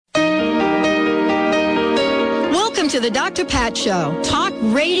to the Dr. Pat Show. Talk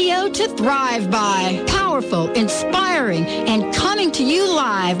radio to thrive by. Powerful, inspiring, and coming to you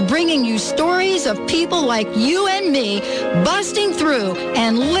live, bringing you stories of people like you and me busting through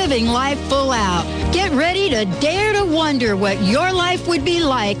and living life full out. Get ready to dare to wonder what your life would be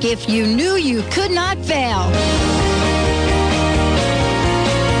like if you knew you could not fail.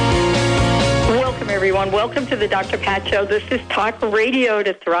 Welcome, everyone. Welcome to the Dr. Pat Show. This is Talk Radio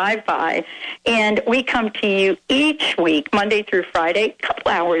to Thrive By. And we come to you each week, Monday through Friday, a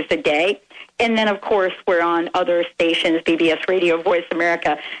couple hours a day. And then, of course, we're on other stations, BBS Radio, Voice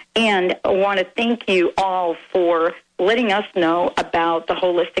America. And I want to thank you all for letting us know about the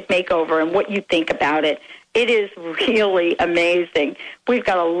holistic makeover and what you think about it. It is really amazing. We've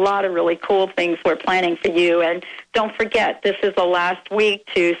got a lot of really cool things we're planning for you. And don't forget, this is the last week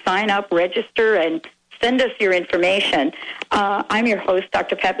to sign up, register, and send us your information. I'm your host,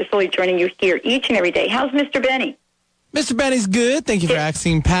 Dr. Pat Basile, joining you here each and every day. How's Mr. Benny? Mr. Benny's good. Thank you for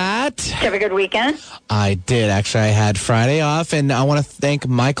asking, Pat. Did you have a good weekend? I did. Actually, I had Friday off, and I want to thank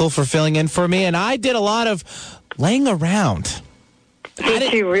Michael for filling in for me. And I did a lot of laying around.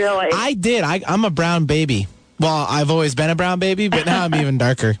 Did you really? I did. I'm a brown baby. Well, I've always been a brown baby, but now I'm even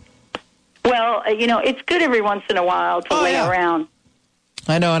darker. Well, it's good every once in a while to lay around.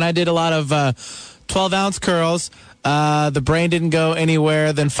 I know, and I did a lot of 12-ounce curls. The brain didn't go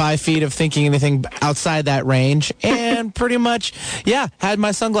anywhere than 5 feet of thinking anything outside that range. And pretty much, had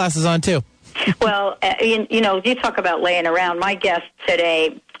my sunglasses on, too. Well, you talk about laying around. My guest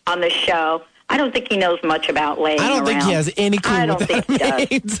today on the show, I don't think he knows much about laying around. I don't think he has any clue I don't what think that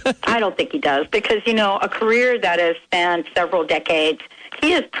he means. does. I don't think he does because, a career that has spanned several decades,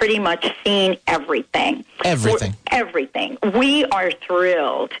 he has pretty much seen everything. Everything. We are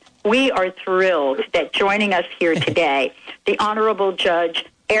thrilled. We are thrilled that joining us here today, the Honorable Judge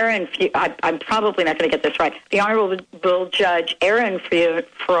I'm probably not going to get this right. The Honorable Judge Ehrenfreund.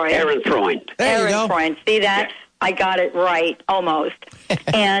 Ehrenfreund. See that? Yeah. I got it right, almost.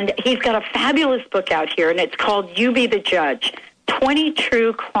 And he's got a fabulous book out here, and it's called You Be the Judge, 20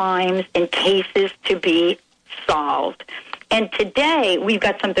 True Crimes and Cases to be Solved. And today, we've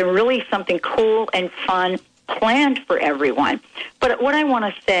got something cool and fun planned for everyone. But what I want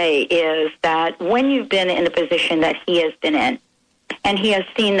to say is that when you've been in the position that he has been in, and he has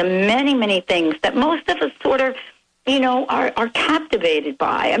seen the many, many things that most of us sort of, are captivated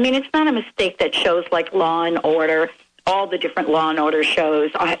by. I mean, it's not a mistake that shows like Law and Order, all the different Law and Order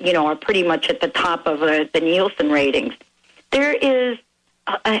shows, are pretty much at the top of the Nielsen ratings. There is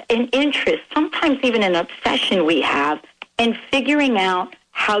an interest, sometimes even an obsession we have in figuring out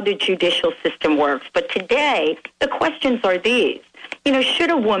how the judicial system works. But today, the questions are these.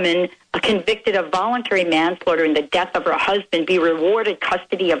 Should a woman convicted of voluntary manslaughter in the death of her husband be rewarded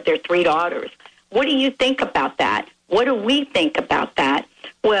custody of their 3 daughters? What do you think about that? What do we think about that?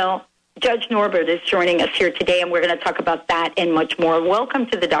 Well, Judge Norbert is joining us here today, and we're going to talk about that and much more. Welcome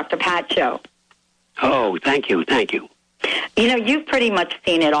to the Dr. Pat Show. Oh, thank you. You've pretty much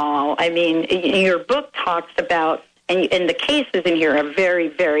seen it all. I mean, your book talks about, and the cases in here are very,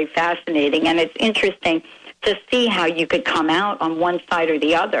 very fascinating, and it's interesting to see how you could come out on one side or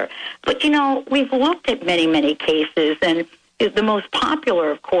the other. But, we've looked at many, many cases, and the most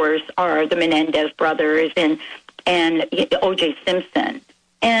popular, of course, are the Menendez brothers and O.J. Simpson.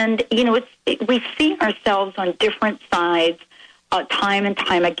 And, we see ourselves on different sides time and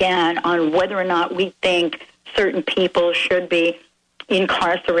time again on whether or not we think certain people should be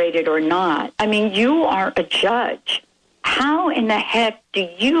incarcerated or not. I mean, you are a judge. How in the heck do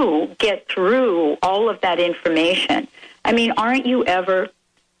you get through all of that information? I mean, aren't you ever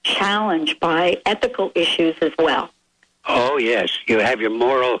challenged by ethical issues as well? Oh, yes. You have your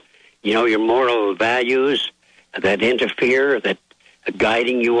moral values that interfere, that are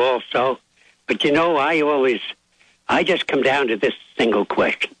guiding you also. But, I just come down to this single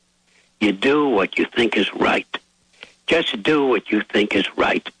question. You do what you think is right. Just do what you think is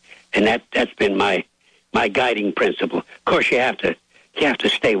right. And that's been my guiding principle. Of course, you have to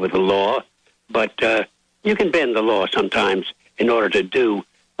stay with the law, but you can bend the law sometimes in order to do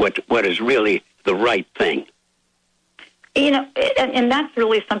what is really the right thing. And that's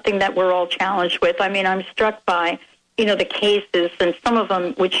really something that we're all challenged with. I mean, I'm struck by, the cases, and some of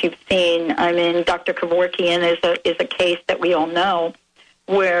them which you've seen. I mean, Dr. Kevorkian is a case that we all know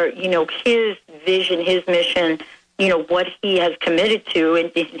where, his vision, his mission, what he has committed to,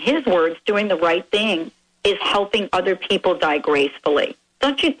 and in his words, doing the right thing, is helping other people die gracefully.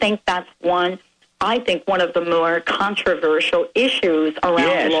 Don't you think that's one of the more controversial issues around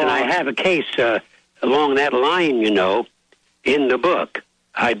law? Yes, and I have a case along that line, in the book.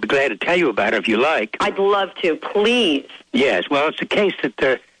 I'd be glad to tell you about it if you like. I'd love to, please. Yes, well, it's a case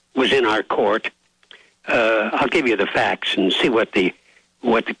that was in our court. I'll give you the facts and see what the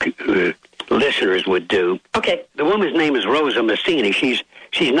listeners would do. Okay. The woman's name is Rosa Massini. She's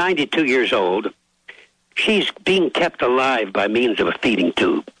 92 years old. She's being kept alive by means of a feeding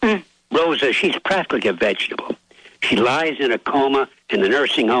tube. Rosa, she's practically a vegetable. She lies in a coma in the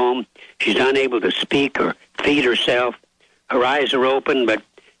nursing home. She's unable to speak or feed herself. Her eyes are open, but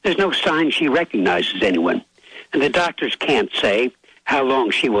there's no sign she recognizes anyone. And the doctors can't say how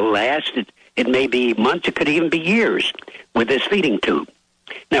long she will last. It may be months, it could even be years with this feeding tube.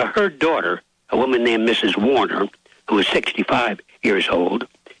 Now, her daughter, a woman named Mrs. Warner, who is 65 years old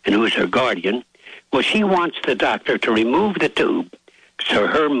and who is her guardian, well, she wants the doctor to remove the tube so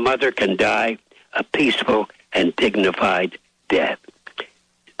her mother can die a peaceful and dignified death.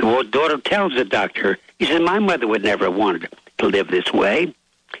 The daughter tells the doctor, he said, my mother would never have wanted to live this way.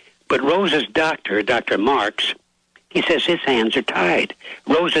 But Rosa's doctor, Dr. Marks, he says his hands are tied.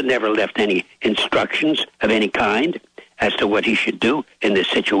 Rosa never left any instructions of any kind as to what he should do in this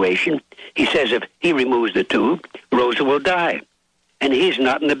situation. He says if he removes the tube, Rosa will die. And he's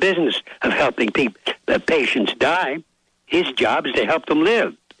not in the business of helping patients die. His job is to help them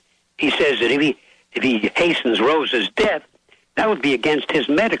live. He says that if he hastens Rosa's death, that would be against his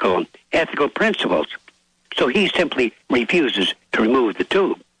medical and ethical principles. So he simply refuses to remove the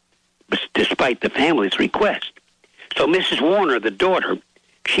tube, despite the family's request. So Mrs. Warner, the daughter,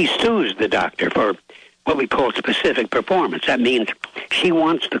 she sues the doctor for what we call specific performance. That means she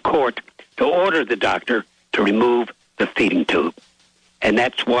wants the court to order the doctor to remove the feeding tube. And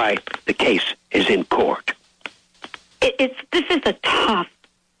that's why the case is in court. This is a tough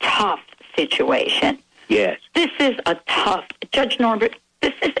situation. Yes. This is a tough, Judge Norbert,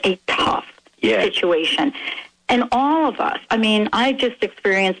 this is a tough situation. And all of us, I mean, I just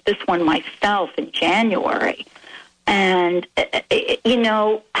experienced this one myself in January. And, you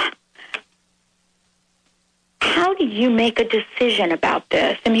know, how do you make a decision about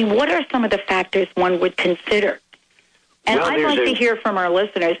this? I mean, what are some of the factors one would consider? And well, I'd like to hear from our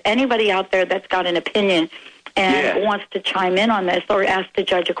listeners, anybody out there that's got an opinion and wants to chime in on this or ask the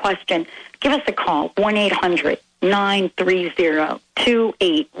judge a question, give us a call,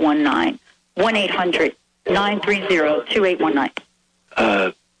 1-800-930-2819.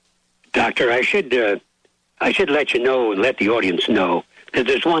 1-800-930-2819. Doctor, I should let you know and let the audience know that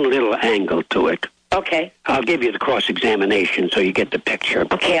there's one little angle to it. Okay. I'll give you the cross-examination so you get the picture.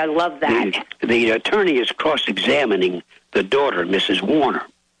 Okay, I love that. The attorney is cross-examining the daughter, Mrs. Warner.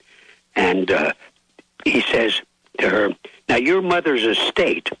 And he says to her, now your mother's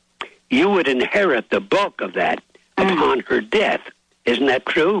estate, you would inherit the bulk of that upon her death. Isn't that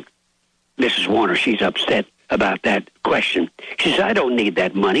true? Mrs. Warner, she's upset about that question. She says, I don't need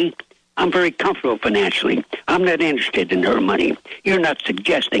that money. I'm very comfortable financially. I'm not interested in her money. You're not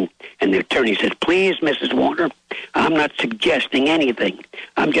suggesting. And the attorney says, please, Mrs. Warner, I'm not suggesting anything.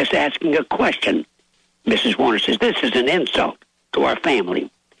 I'm just asking a question. Mrs. Warner says, this is an insult to our family.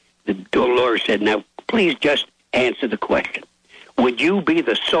 The lawyer said, now, please just answer the question. Would you be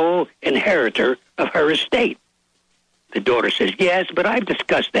the sole inheritor of her estate? The daughter says, yes, but I've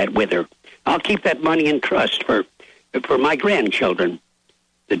discussed that with her. I'll keep that money in trust for my grandchildren.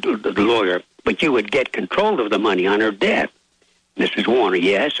 The lawyer, but you would get control of the money on her death. Mrs. Warner,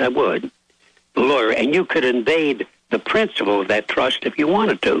 yes, I would. The lawyer, and you could invade the principle of that trust if you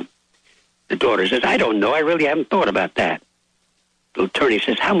wanted to. The daughter says, I don't know. I really haven't thought about that. The attorney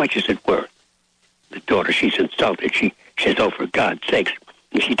says, how much is it worth? The daughter, she's insulted. She says, oh, for God's sakes.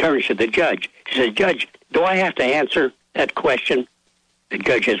 And she turns to the judge. She says, Judge, do I have to answer that question? The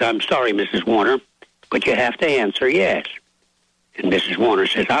judge says, I'm sorry, Mrs. Warner, but you have to answer yes. And Mrs. Warner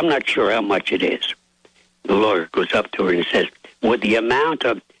says, I'm not sure how much it is. The lawyer goes up to her and says, would the amount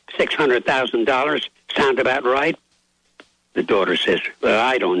of $600,000 sound about right? The daughter says, well,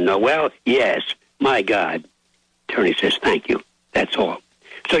 I don't know. Well, yes, my God. Attorney says, thank you. That's all.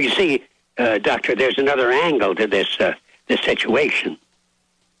 So you see, Doctor, there's another angle to this situation.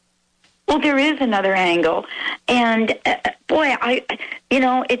 Well, there is another angle. And, boy,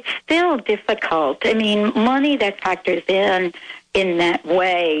 it's still difficult. I mean, money that factors in that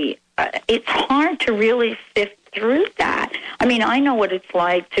way, it's hard to really sift through that. I mean, I know what it's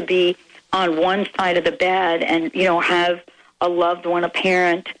like to be on one side of the bed and, have a loved one, a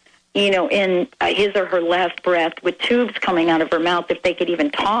parent, in his or her last breath with tubes coming out of her mouth, if they could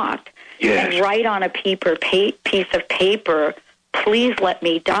even talk, yes, and write on a piece of paper, please let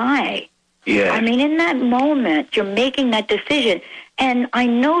me die. Yes. I mean, in that moment, you're making that decision. And I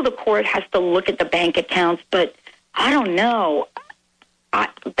know the court has to look at the bank accounts, but I don't know.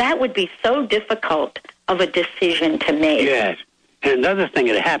 that would be so difficult of a decision to make. Yes. And another thing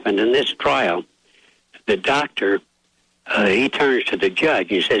that happened in this trial, the doctor, he turns to the judge.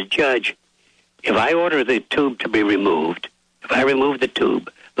 He says, Judge, if I order the tube to be removed, if I remove the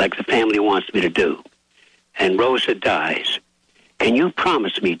tube like the family wants me to do, and Rosa dies, can you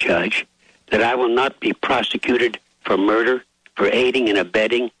promise me, Judge, that I will not be prosecuted for murder, for aiding and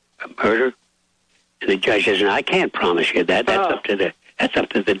abetting a murder? And the judge says, no, I can't promise you that. That's up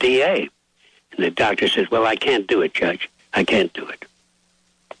to the DA. And the doctor says, well, I can't do it, Judge. I can't do it.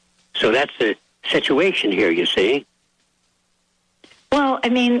 So that's the situation here, you see. Well, I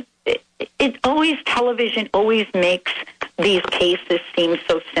mean, television always makes these cases seem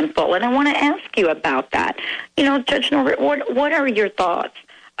so simple. And I want to ask you about that. You know, Judge Norbert, what are your thoughts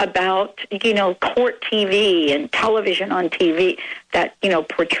about, court TV and television on TV that,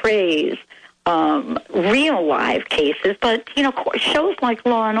 portrays real live cases, but, shows like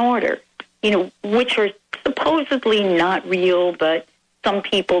Law and Order, which are supposedly not real, but some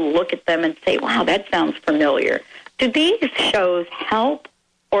people look at them and say, wow, that sounds familiar. Do these shows help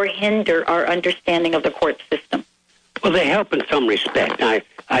or hinder our understanding of the court system? Well, they help in some respect. I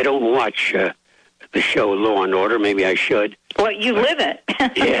don't watch the show Law and Order. Maybe I should. Well, you live it.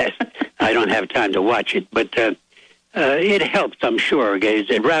 Yes. I don't have time to watch it, but it helps, I'm sure.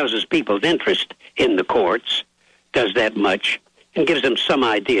 It rouses people's interest in the courts, does that much, and gives them some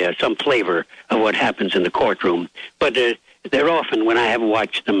idea, some flavor of what happens in the courtroom. But they're often, when I have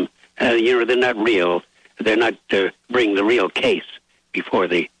watched them, they're not real. They're not bring the real case before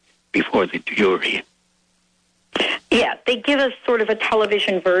the jury. Yeah, they give us sort of a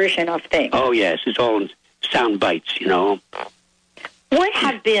television version of things. Oh, yes, it's all sound bites, What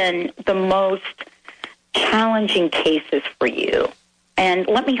have been the most challenging cases for you? And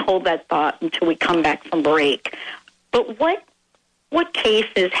let me hold that thought until we come back from break. But what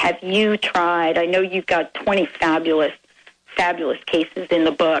cases have you tried? I know you've got 20 fabulous cases in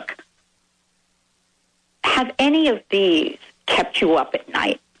the book. Have any of these kept you up at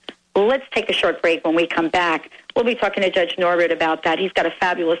night? Let's take a short break. When we come back, we'll be talking to Judge Norbert about that. He's got a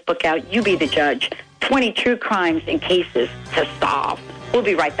fabulous book out, You Be the Judge, 20 True Crimes and Cases to Solve. We'll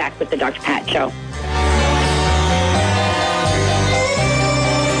be right back with the Dr. Pat Show.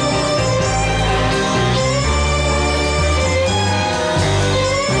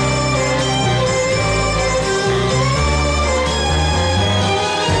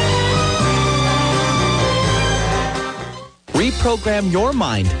 Reprogram your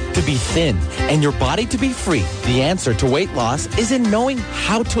mind to be thin and your body to be free. The answer to weight loss is in knowing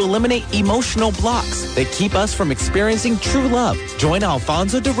how to eliminate emotional blocks that keep us from experiencing true love. Join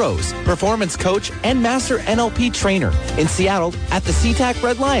Alfonso DeRose, performance coach and master NLP trainer in Seattle at the SeaTac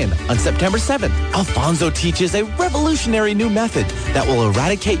Red Lion on September 7th. Alfonso teaches a revolutionary new method that will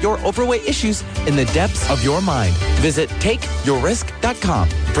eradicate your overweight issues in the depths of your mind. Visit takeyourrisk.com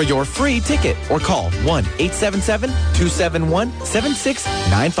for your free ticket or call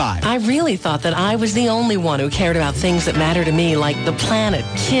 1-877-271-7695. I really thought that I was the only one who cared about things that matter to me, like the planet,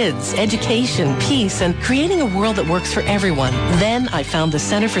 kids, education, peace, and creating a world that works for everyone. Then I found the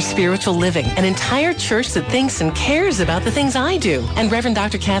Center for Spiritual Living, an entire church that thinks and cares about the things I do. And Reverend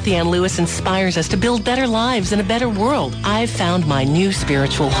Dr. Kathy Ann Lewis inspires us to build better lives and a better world. I've found my new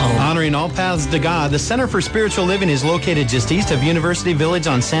spiritual home. Honoring all paths to God, the Center for Spiritual Living is located just east of University Village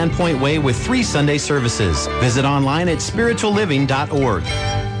on Sandpoint Way with 3 Sunday services. Visit online at spiritualliving.org.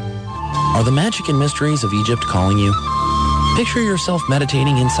 Are the magic and mysteries of Egypt calling you? Picture yourself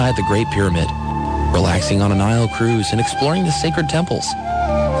meditating inside the Great Pyramid, relaxing on a Nile cruise and exploring the sacred temples.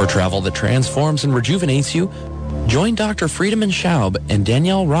 For travel that transforms and rejuvenates you, join Dr. Friedemann Schaub and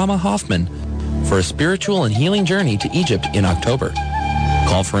Danielle Rama Hoffman for a spiritual and healing journey to Egypt in October.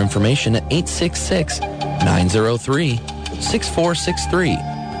 Call for information at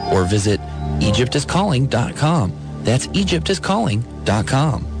 866-903-6463 or visit EgyptIsCalling.com. That's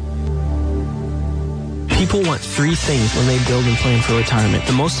EgyptIsCalling.com. People want 3 things when they build and plan for retirement.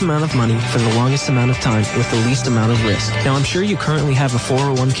 The most amount of money for the longest amount of time with the least amount of risk. Now, I'm sure you currently have a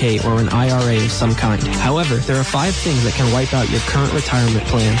 401k or an IRA of some kind. However, there are 5 things that can wipe out your current retirement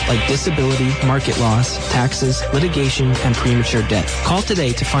plan, like disability, market loss, taxes, litigation, and premature death. Call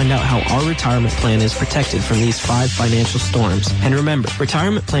today to find out how our retirement plan is protected from these 5 financial storms. And remember,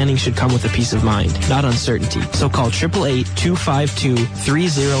 retirement planning should come with a peace of mind, not uncertainty. So call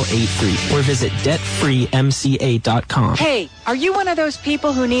 888-252-3083 or visit debtfreemca.com. Hey, are you one of those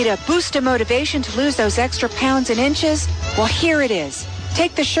people who need a boost of motivation to lose those extra pounds and inches? Well, here it is.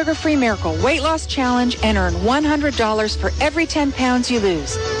 Take the Sugar-Free Miracle Weight Loss Challenge and earn $100 for every 10 pounds you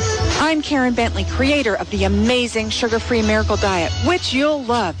lose. I'm Karen Bentley, creator of the amazing sugar-free Miracle Diet, which you'll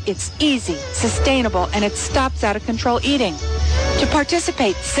love. It's easy, sustainable, and it stops out-of-control eating. To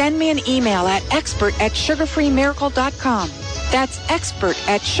participate, send me an email at expert@sugarfreemiracle.com. That's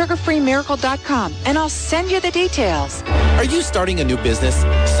expert@sugarfreemiracle.com, and I'll send you the details. Are you starting a new business,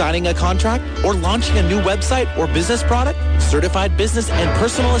 signing a contract, or launching a new website or business product? Certified business and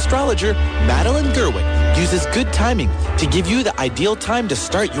personal astrologer Madeline Gerwig uses good timing to give you the ideal time to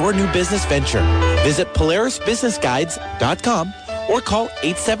start your new business venture. Visit PolarisBusinessGuides.com or call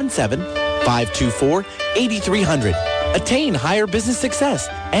 877-524-8300. Attain higher business success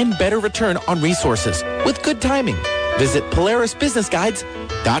and better return on resources with good timing. Visit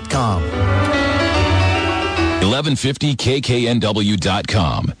PolarisBusinessGuides.com.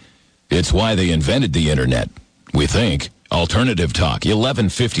 1150kknw.com. It's why they invented the Internet. We think. Alternative Talk,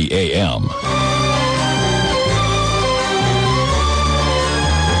 1150 AM.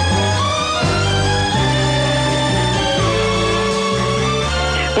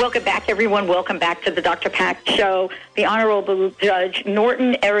 Welcome back, everyone. Welcome back to the Dr. Pat Show. The Honorable Judge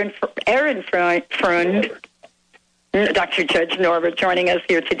Norbert Ehrenfreund, Dr. Judge Norbert, joining us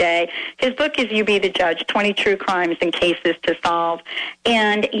here today. His book is You Be the Judge, 20 True Crimes and Cases to Solve.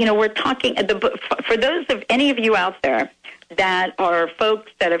 And, you know, we're talking, for those of any of you out there that are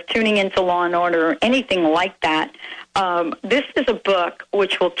folks that are tuning into Law and Order or anything like that, this is a book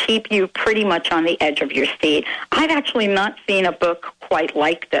which will keep you pretty much on the edge of your seat. I've actually not seen a book quite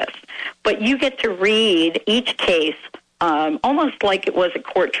like this, but you get to read each case almost like it was a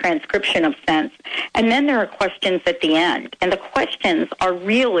court transcription of sense. And then there are questions at the end. And the questions are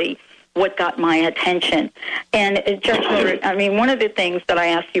really what got my attention. And Judge Norbert, I mean, one of the things that I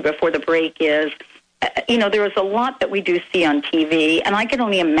asked you before the break is, you know, there is a lot that we do see on TV, and I can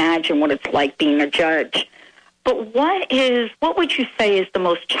only imagine what it's like being a judge. But what would you say is the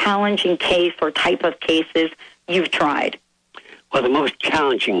most challenging case or type of cases you've tried? Well, the most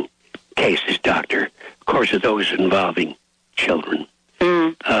challenging cases, Doctor, of course, are those involving children.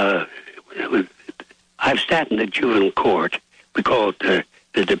 I've sat in the juvenile court. We call it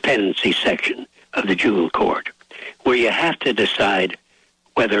the dependency section of the juvenile court, where you have to decide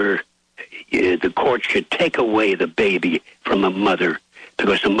whether the court should take away the baby from a mother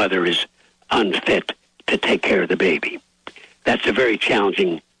because the mother is unfit to take care of the baby. That's a very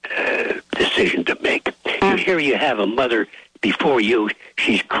challenging decision to make. Here you have a mother before you.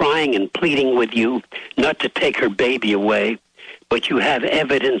 She's crying and pleading with you not to take her baby away, but you have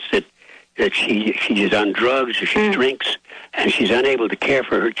evidence that she is on drugs or she drinks and she's unable to care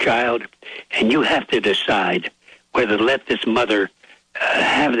for her child, and you have to decide whether to let this mother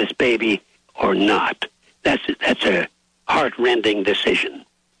have this baby or not. That's a heart-rending decision.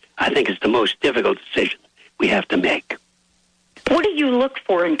 I think it's the most difficult decision we have to make. What do you look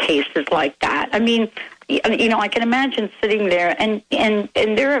for in cases like that? I mean, you know, I can imagine sitting there, and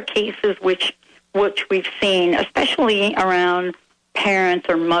there are cases which we've seen, especially around parents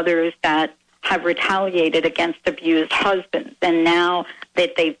or mothers that have retaliated against abused husbands, and now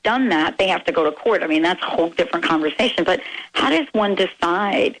that they've done that, they have to go to court. I mean, that's a whole different conversation. But how does one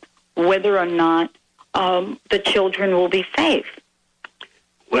decide whether or not the children will be safe?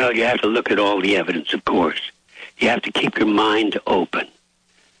 Well, you have to look at all the evidence, of course. You have to keep your mind open.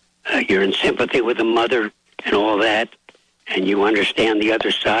 You're in sympathy with the mother and all that, and you understand the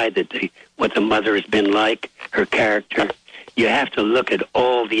other side, what the mother has been like, her character. You have to look at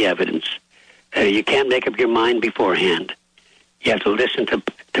all the evidence. You can't make up your mind beforehand. You have to listen to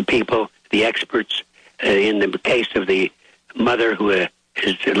people, the experts. In the case of the mother who is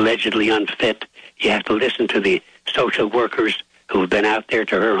allegedly unfit, you have to listen to the social workers who have been out there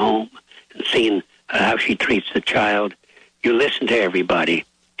to her home and seen how she treats the child. You listen to everybody,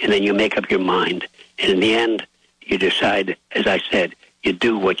 and then you make up your mind. And in the end, you decide, as I said, you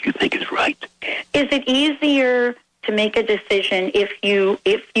do what you think is right. Is it easier to make a decision if you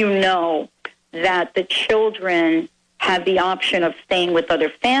know that the children have the option of staying with other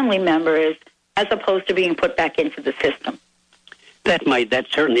family members as opposed to being put back into the system? That's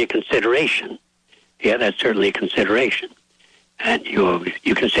certainly a consideration. Yeah, that's certainly a consideration. And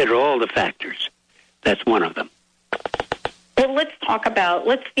you consider all the factors. That's one of them. Well, let's talk about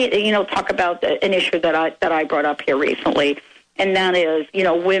an issue that I brought up here recently, and that is,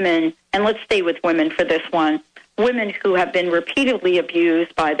 women, and let's stay with women for this one, women who have been repeatedly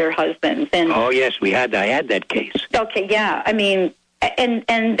abused by their husbands. And oh yes, I had that case. Okay, yeah, I mean,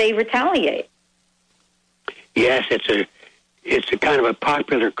 and they retaliate. Yes, it's a kind of a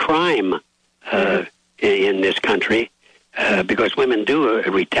popular crime in this country because women do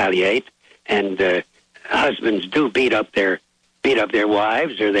retaliate, and husbands do beat up their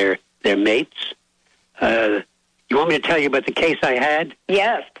wives or their their mates. You want me to tell you about the case I had?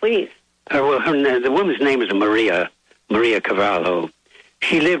 Yes, please. Well, the woman's name is Maria Cavallo.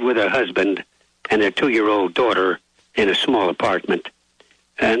 She lived with her husband and their 2-year-old daughter in a small apartment.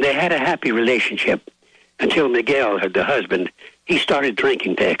 And they had a happy relationship until Miguel, the husband, he started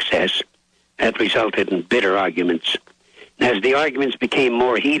drinking to excess. That resulted in bitter arguments. And as the arguments became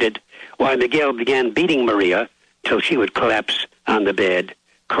more heated, Miguel began beating Maria till she would collapse on the bed,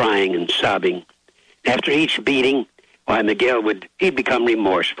 crying and sobbing. After each beating, Miguel he'd become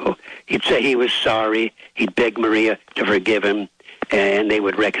remorseful. He'd say he was sorry. He'd beg Maria to forgive him, and they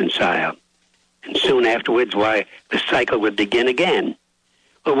would reconcile. And soon afterwards, the cycle would begin again.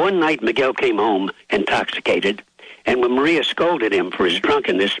 Well, one night, Miguel came home intoxicated, and when Maria scolded him for his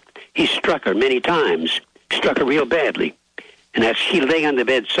drunkenness, he struck her many times, struck her real badly. And as she lay on the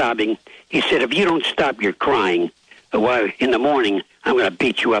bed sobbing, he said, if you don't stop your crying, in the morning, I'm going to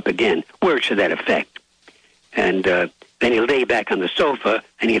beat you up again. Words to that effect. And then he lay back on the sofa,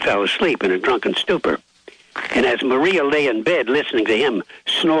 and he fell asleep in a drunken stupor. And as Maria lay in bed listening to him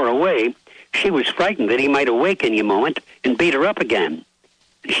snore away, she was frightened that he might awake any moment and beat her up again.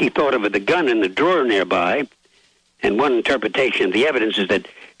 She thought of the gun in the drawer nearby, and one interpretation of the evidence is that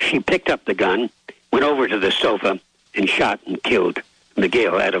she picked up the gun, went over to the sofa, and shot and killed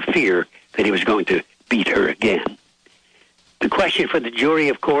Miguel out of fear that he was going to beat her again. The question for the jury,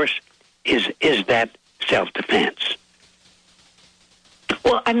 of course, is that self-defense?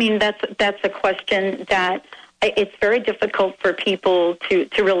 Well, I mean, that's a question that it's very difficult for people to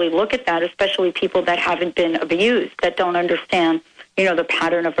really look at that, especially people that haven't been abused, that don't understand, the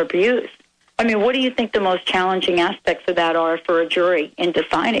pattern of abuse. I mean, what do you think the most challenging aspects of that are for a jury in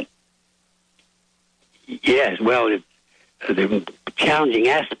deciding? Yes, well, the challenging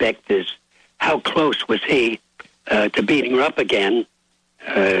aspect is how close was he to beating her up again?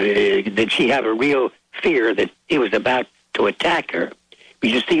 Did she have a real fear that he was about to attack her?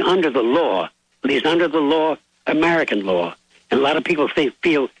 Because, see, under the law, at least under the law, American law, and a lot of people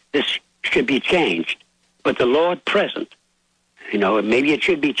feel this should be changed, but the law at present, maybe it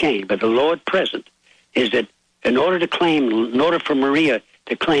should be changed, but the law at present is that in order for Maria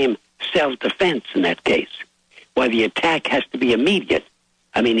to claim self-defense in that case, the attack has to be immediate.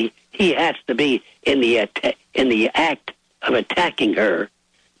 I mean, he has to be in the act of attacking her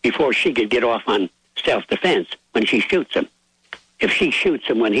before she could get off on self-defense when she shoots him. If she shoots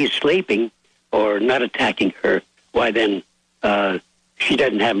him when he's sleeping or not attacking her, then she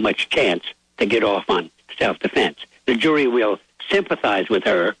doesn't have much chance to get off on self-defense. The jury will sympathize with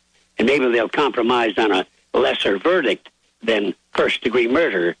her, and maybe they'll compromise on a lesser verdict than first-degree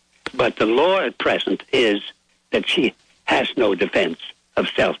murder, but the law at present is that she has no defense of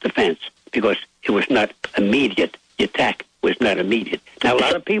self-defense because it was not immediate. The attack was not immediate. Now, a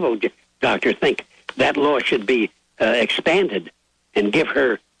lot of people, Doctor, think that law should be expanded and give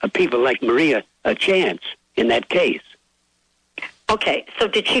people like Maria a chance in that case. Okay, so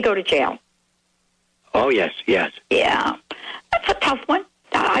did she go to jail? Oh, yes. Yeah, that's a tough one.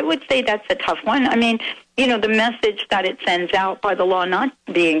 I would say that's a tough one. I mean, the message that it sends out by the law not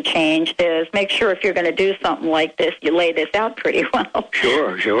being changed is make sure if you're going to do something like this, you lay this out pretty well.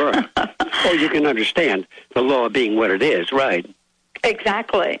 Sure. Oh, you can understand the law being what it is, right?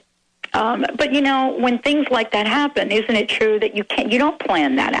 Exactly. But, when things like that happen, isn't it true that you don't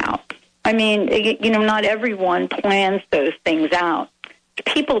plan that out? I mean, not everyone plans those things out.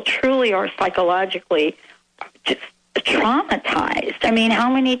 People truly are psychologically just traumatized. I mean, how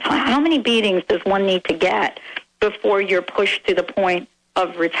many beatings does one need to get before you're pushed to the point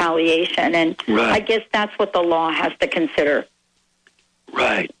of retaliation? And right. I guess that's what the law has to consider.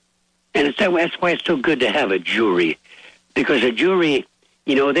 Right. And that's why it's so good to have a jury, because a jury,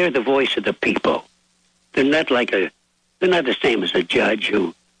 they're the voice of the people. They're not the same as a judge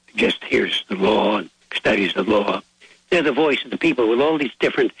who just hears the law and studies the law. They're the voice of the people with all these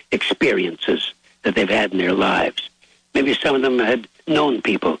different experiences that they've had in their lives. Maybe some of them had known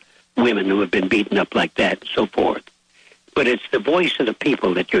people, women who have been beaten up like that and so forth. But it's the voice of the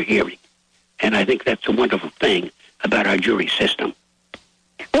people that you're hearing. And I think that's a wonderful thing about our jury system.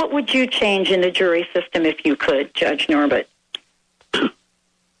 What would you change in the jury system if you could, Judge Norbert?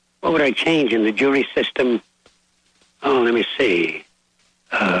 What would I change in the jury system? Oh, let me see.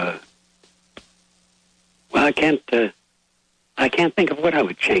 I can't think of what I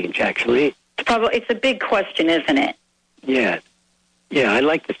would change, actually. It's a big question, isn't it? Yeah, I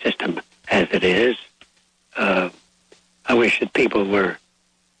like the system as it is. I wish that people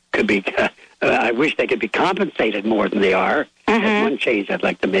I wish they could be compensated more than they are. Mm-hmm. That's one change I'd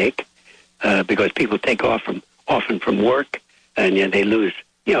like to make, because people take off often from work, and they lose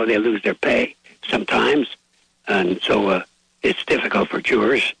they lose their pay sometimes. And so it's difficult for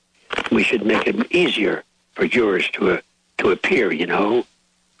jurors. We should make it easier for jurors to appear,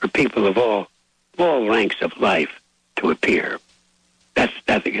 for people of all ranks of life to appear. That's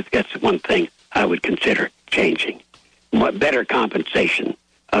one thing I would consider changing. Better compensation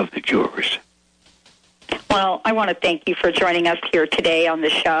of the jurors. Well, I want to thank you for joining us here today on the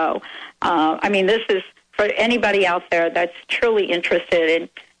show. This is for anybody out there that's truly interested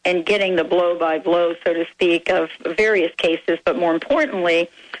in getting the blow-by-blow, so to speak, of various cases, but more importantly,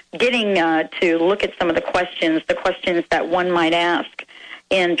 getting to look at some of the questions that one might ask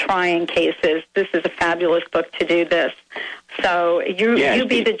in trying cases. This is a fabulous book to do this. So you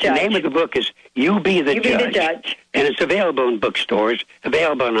be the judge. The name of the book is You Be the Judge. And it's available in bookstores,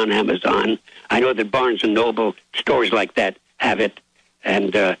 available on Amazon. I know that Barnes & Noble, stores like that, have it.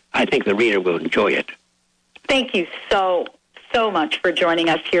 And I think the reader will enjoy it. Thank you so much for joining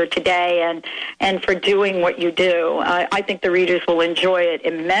us here today and for doing what you do. I think the readers will enjoy it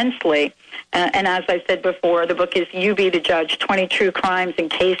immensely. And as I said before, the book is You Be the Judge, 20 True Crimes and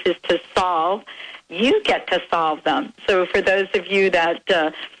Cases to Solve. You get to solve them. So for those of you that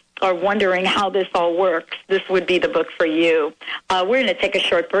are wondering how this all works, this would be the book for you. We're going to take a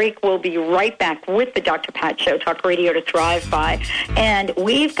short break. We'll be right back with the Dr. Pat Show, Talk Radio to Thrive By. And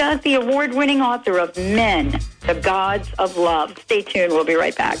we've got the award-winning author of Men, the Gods of Love. Stay tuned. We'll be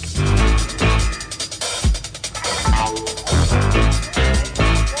right back.